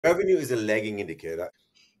Revenue is a lagging indicator.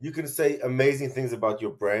 You can say amazing things about your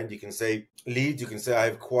brand. You can say leads. You can say I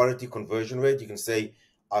have quality conversion rate. You can say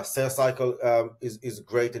our sales cycle is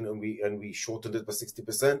great and we shortened it by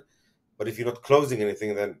 60%. But if you're not closing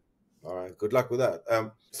anything, then all right, good luck with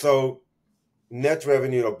that. So net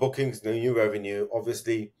revenue or bookings, no new revenue,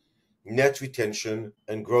 obviously net retention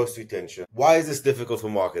and gross retention. Why is this difficult for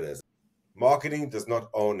marketers? Marketing does not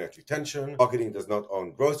own net retention. Marketing does not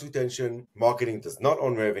own gross retention. Marketing does not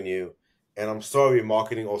own revenue. And I'm sorry,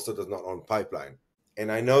 marketing also does not own pipeline. And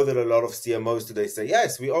I know that a lot of CMOs today say,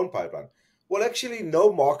 yes, we own pipeline. Well, actually, no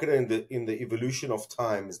marketer in the evolution of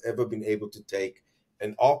time has ever been able to take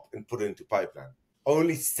an op and put it into pipeline.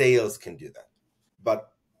 Only sales can do that. But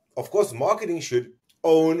of course, marketing should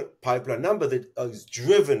own pipeline number that is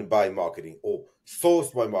driven by marketing or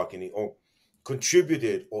sourced by marketing or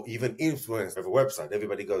contributed or even influenced by a website.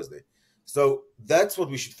 Everybody goes there. So that's what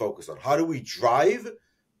we should focus on. How do we drive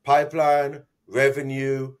pipeline,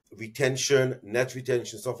 revenue, retention, net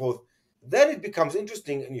retention, so forth? Then it becomes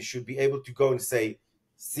interesting and you should be able to go and say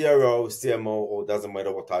CRO, CMO, or doesn't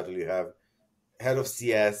matter what title you have, head of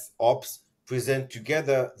CS, ops, present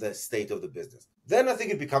together the state of the business. Then I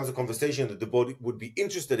think it becomes a conversation that the board would be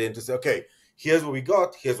interested in to say, okay, here's what we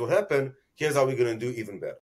got, here's what happened, here's how we're going to do even better.